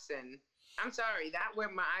box. And I'm sorry, that Where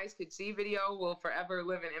My Eyes Could See video will forever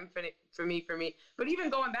live in infinite for me. But even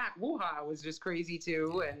going back, Woo-Ha was just crazy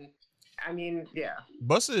too. And I mean, yeah.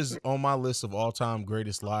 Busta is on my list of all-time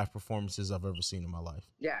greatest live performances I've ever seen in my life.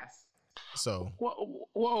 Yes. So.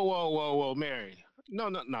 Whoa, Mary. No.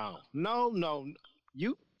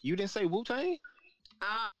 You didn't say Wu-Tang?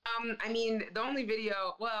 I mean, the only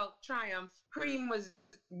video, well, Triumph. Cream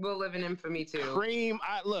will live in infamy too. Cream,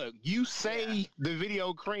 look, you say the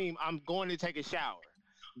video Cream, I'm going to take a shower.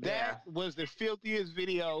 That was the filthiest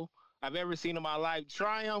video I've ever seen in my life.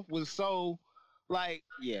 Triumph was so, like,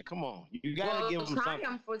 yeah, come on. You got to give him something.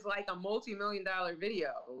 Triumph was like a multi-million-dollar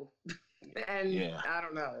video. And I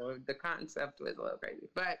don't know, the concept was a little crazy.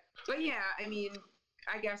 But yeah, I mean,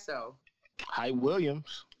 I guess so. Hype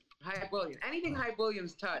Williams. Anything Hype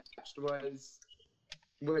Williams touched was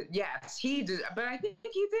yes, he did. But I think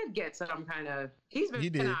he did get some kind of. He's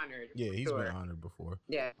been honored. Yeah, he's been honored before.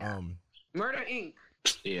 Yeah. Murder Inc.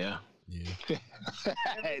 Yeah.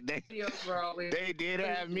 They did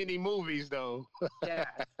have many movies though. Yeah.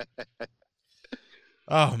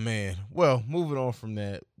 Oh man. Well, moving on from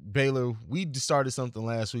that, Baylor, we started something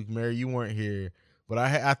last week. Mary, you weren't here. But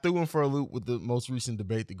I threw in for a loop with the most recent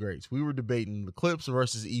Debate the Greats. We were debating the Clips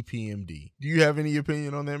versus EPMD. Do you have any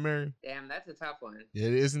opinion on that, Mary? Damn, that's a tough one. Yeah,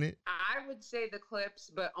 isn't it? I would say the Clips,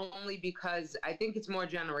 but only because I think it's more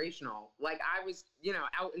generational. Like, I was, you know,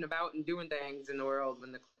 out and about and doing things in the world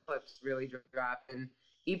when the Clips really dropped. And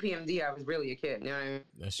EPMD, I was really a kid. You know what I mean?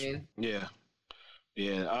 That's true. Yeah.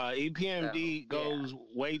 EPMD goes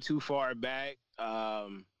way too far back.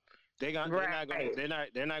 They're not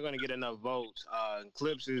going to get enough votes.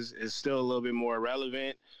 Clips is still a little bit more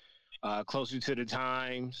relevant, closer to the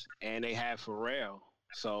times, and they have Pharrell.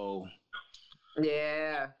 So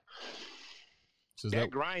yeah. So that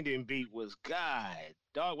grinding beat was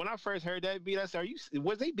dog. When I first heard that beat, I said,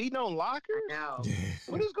 was they beating on lockers? No.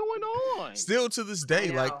 What is going on? Still to this day,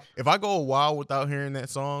 like if I go a while without hearing that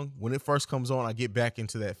song, when it first comes on, I get back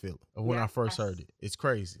into that feeling of when I first heard it. It's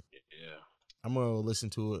crazy. Yeah. I'm gonna listen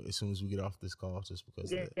to it as soon as we get off this call, just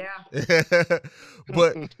because. Yeah. Of that.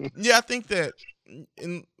 But yeah, I think that,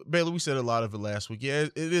 and Baylor, we said a lot of it last week. Yeah,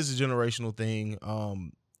 it is a generational thing.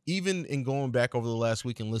 Even in going back over the last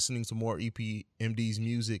week and listening to more EPMD's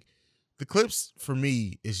music, the Clips for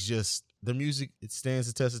me is just the music. It stands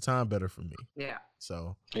the test of time better for me. Yeah.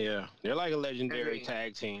 So yeah, they're like a legendary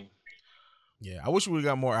tag team. Yeah, I wish we would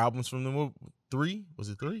have got more albums from them. 3? Was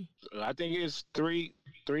it 3? I think it's 3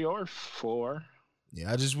 or 4.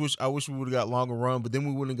 Yeah, I wish we would have got longer run, but then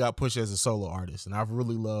we wouldn't have got Push as a solo artist, and I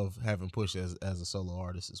really love having Push as a solo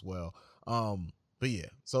artist as well. But yeah,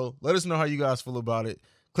 so let us know how you guys feel about it.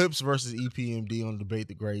 Clips versus EPMD on Debate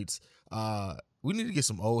the Greats. We need to get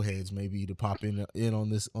some old heads maybe to pop in on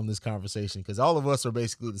this conversation, because all of us are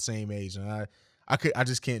basically the same age, and I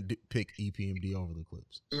just can't pick EPMD over the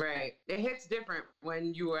Clips. Right. It hits different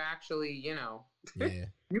when you were actually, Yeah.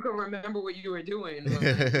 you can remember what you were doing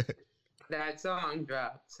when that song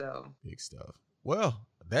dropped. So big stuff. Well,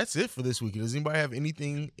 that's it for this week. Does anybody have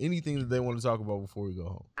anything that they want to talk about before we go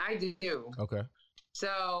home? I do. Okay.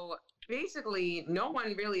 So basically, no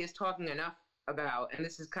one really is talking enough about, and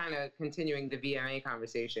this is kind of continuing the VMA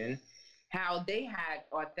conversation, how they had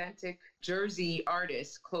authentic Jersey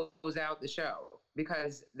artists close out the show,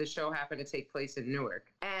 because the show happened to take place in Newark.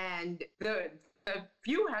 And the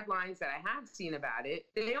few headlines that I have seen about it,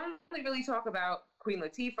 they only really talk about Queen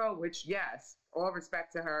Latifah, which, yes, all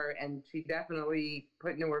respect to her, and she definitely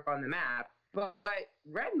put Newark on the map. But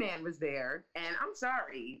Redman was there, and I'm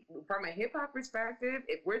sorry, from a hip-hop perspective,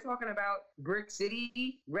 if we're talking about Brick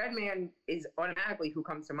City, Redman is automatically who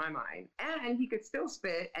comes to my mind. And he could still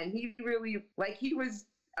spit, and he really, he was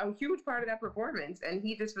a huge part of that performance, and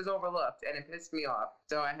he just was overlooked, and it pissed me off.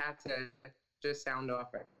 So I had to just sound off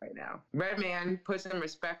right now. Redman, put some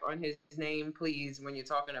respect on his name, please, when you're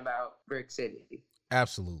talking about Brick City.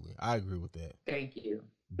 Absolutely. I agree with that. Thank you.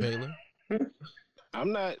 Baylor?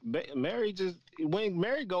 I'm not. Mary just when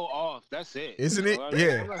Mary go off, that's it. Isn't it?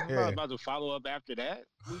 Yeah. I'm not about to follow up after that.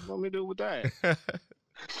 What you want me to do with that?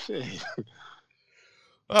 Shit.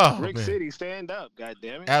 Oh, Brick man. City, stand up,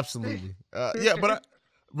 goddammit. Absolutely. Yeah, but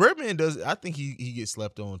Redman does. I think he gets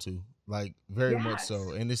slept on too, very much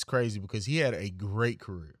so, and it's crazy because he had a great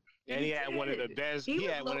career. And he had one of the best. He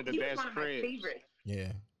had one of the best cribs.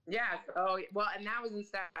 Yeah. Yes. Oh, well, and that was in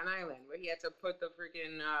Staten Island, where he had to put the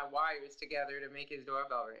freaking wires together to make his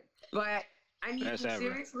doorbell ring. But I mean,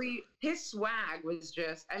 seriously, his swag was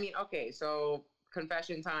just. I mean, okay, so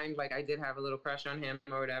confession time. I did have a little crush on him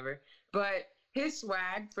or whatever, but his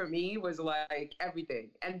swag for me was everything.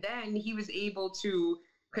 And then he was able to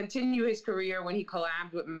continue his career when he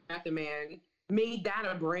collabed with Method Man. Made that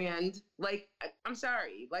a brand. I'm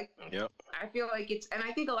sorry. Yep. I feel and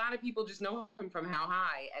I think a lot of people just know him from How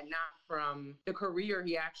High and not from the career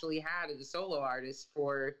he actually had as a solo artist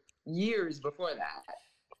for years before that.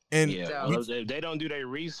 And if they don't do their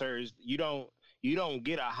research, you don't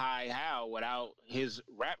get a High How without his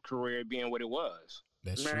rap career being what it was.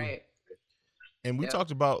 That's true. Right. And we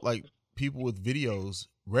talked about people with videos.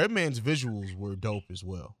 Redman's visuals were dope as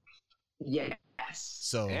well. Yes.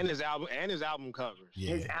 So and his album covers.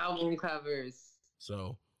 Yeah. His album covers.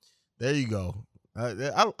 So there you go.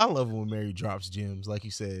 I love when Mary drops gems, like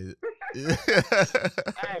you said.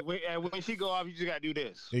 Hey, when she go off, you just gotta do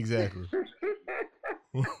this. Exactly.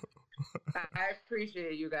 I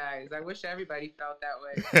appreciate you guys. I wish everybody felt that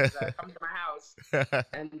way. Come to my house,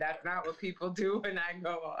 and that's not what people do when I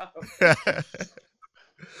go off.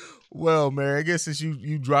 Well, Mary, I guess since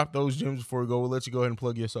you dropped those gems before we go, we'll let you go ahead and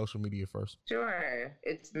plug your social media first. Sure.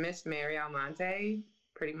 It's Miss Mary Almonte,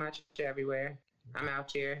 pretty much everywhere. I'm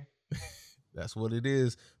out here. That's what it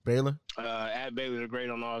is. Baylor? At Baylor the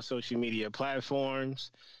Great on all social media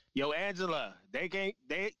platforms. Yo, Angela, they can't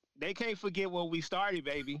forget where we started,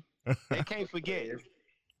 baby. They can't forget.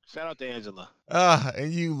 Shout out to Angela.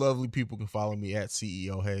 And you lovely people can follow me at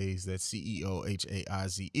CEO Hayes. That's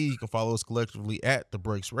CEOHAIZE. You can follow us collectively at The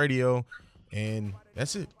Breaks Radio. And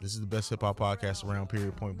that's it. This is the best hip hop podcast around,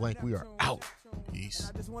 period, point blank. We are out.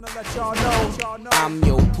 Peace. I just want to let y'all know I'm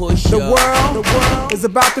your pusher. The world is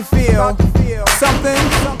about to feel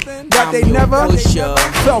something that they never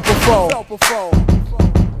felt before.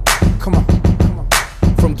 Come on.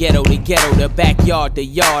 From ghetto to ghetto, the backyard to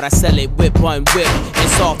yard, I sell it whip on whip and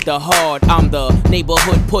soft to hard. I'm the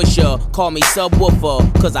neighborhood pusher, call me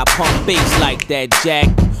subwoofer, cause I pump bass like that, Jack.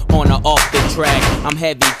 On or off the track, I'm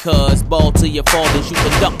heavy cuz ball to your fathers, you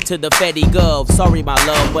can duck to the Fetty Gov. Sorry my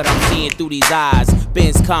love, but I'm seeing through these eyes.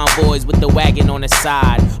 Benz convoys with the wagon on the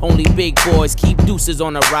side. Only big boys keep deuces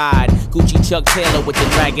on the ride. Gucci Chuck Taylor with the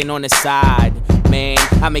dragon on the side. man.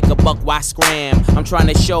 I make a buck, why scram? I'm trying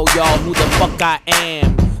to show y'all who the fuck I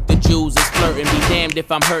am. The Jews is flirting, be damned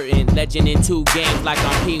if I'm hurting. Legend in 2 games like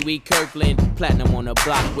I'm Pee Wee Kirkland. Platinum on the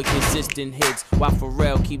block with consistent hits, while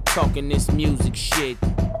Pharrell keep talking this music shit.